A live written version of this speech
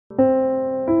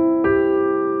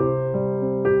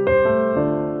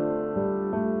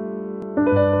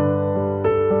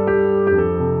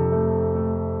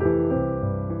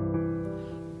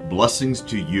Blessings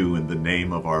to you in the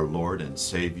name of our Lord and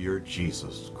Savior,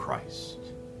 Jesus Christ.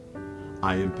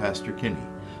 I am Pastor Kinney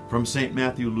from St.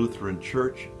 Matthew Lutheran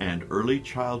Church and Early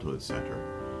Childhood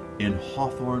Center in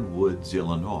Hawthorne Woods,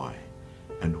 Illinois,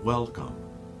 and welcome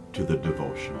to the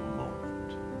Devotional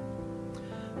Moment.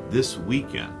 This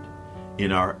weekend,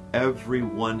 in our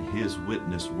Everyone His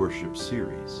Witness worship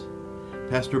series,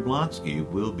 Pastor Blonsky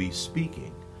will be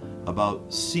speaking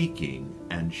about seeking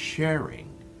and sharing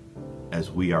as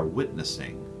we are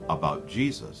witnessing about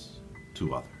Jesus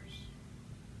to others.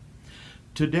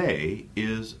 Today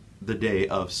is the day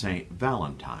of St.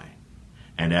 Valentine,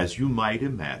 and as you might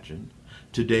imagine,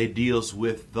 today deals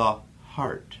with the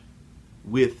heart,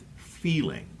 with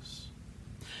feelings.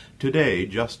 Today,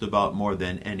 just about more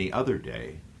than any other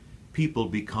day, people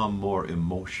become more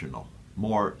emotional,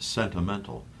 more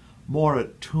sentimental, more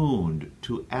attuned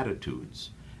to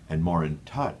attitudes, and more in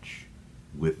touch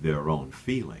with their own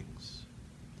feelings.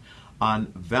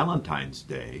 On Valentine's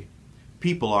Day,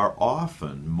 people are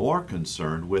often more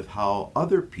concerned with how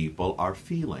other people are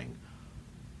feeling,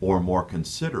 or more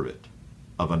considerate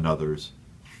of another's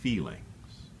feelings.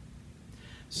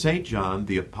 St. John,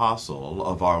 the apostle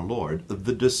of our Lord,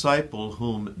 the disciple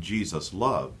whom Jesus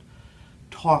loved,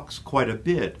 talks quite a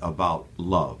bit about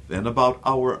love and about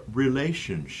our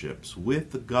relationships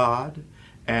with God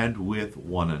and with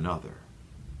one another.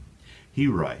 He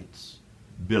writes,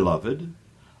 "Beloved,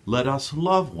 let us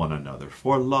love one another,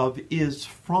 for love is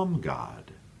from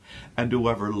God. And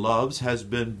whoever loves has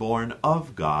been born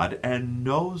of God and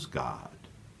knows God.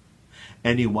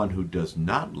 Anyone who does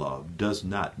not love does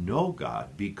not know God,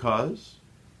 because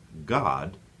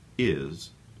God is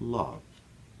love."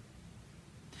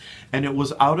 And it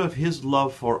was out of his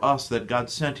love for us that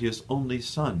God sent his only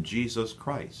Son, Jesus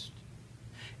Christ,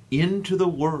 into the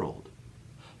world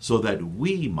so that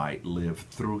we might live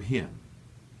through him.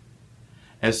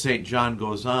 As St. John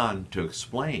goes on to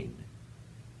explain,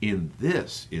 in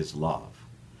this is love,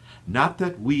 not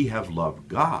that we have loved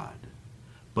God,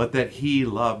 but that he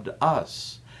loved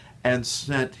us and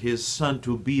sent his Son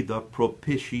to be the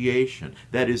propitiation,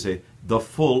 that is, the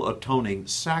full atoning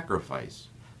sacrifice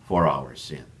for our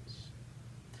sins.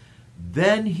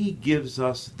 Then he gives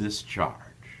us this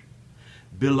charge: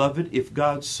 "Beloved, if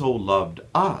God so loved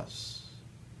us,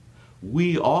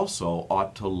 we also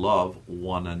ought to love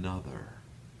one another."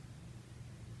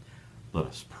 Let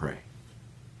us pray.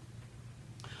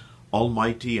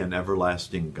 Almighty and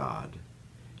everlasting God,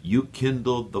 you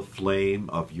kindled the flame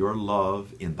of your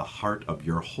love in the heart of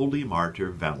your holy martyr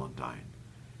Valentine.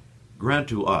 Grant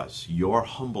to us, your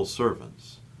humble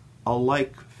servants, a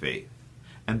like faith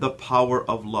and the power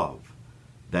of love,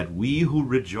 that we who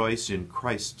rejoice in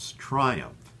Christ's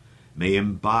triumph may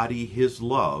embody his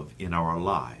love in our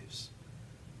lives.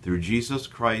 Through Jesus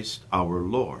Christ our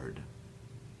Lord.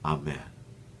 Amen.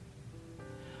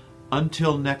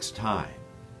 Until next time,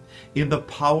 in the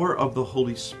power of the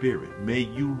Holy Spirit, may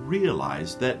you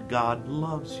realize that God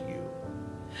loves you,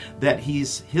 that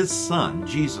his Son,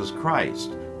 Jesus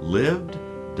Christ, lived,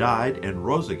 died, and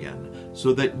rose again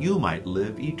so that you might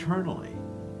live eternally.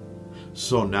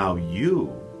 So now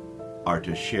you are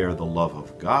to share the love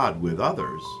of God with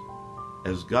others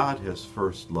as God has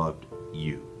first loved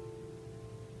you.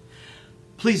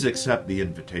 Please accept the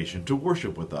invitation to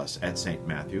worship with us at St.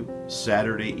 Matthew,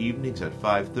 Saturday evenings at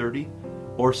 5:30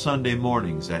 or Sunday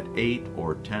mornings at 8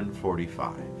 or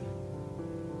 10:45.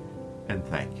 And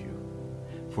thank you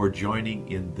for joining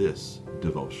in this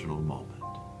devotional moment.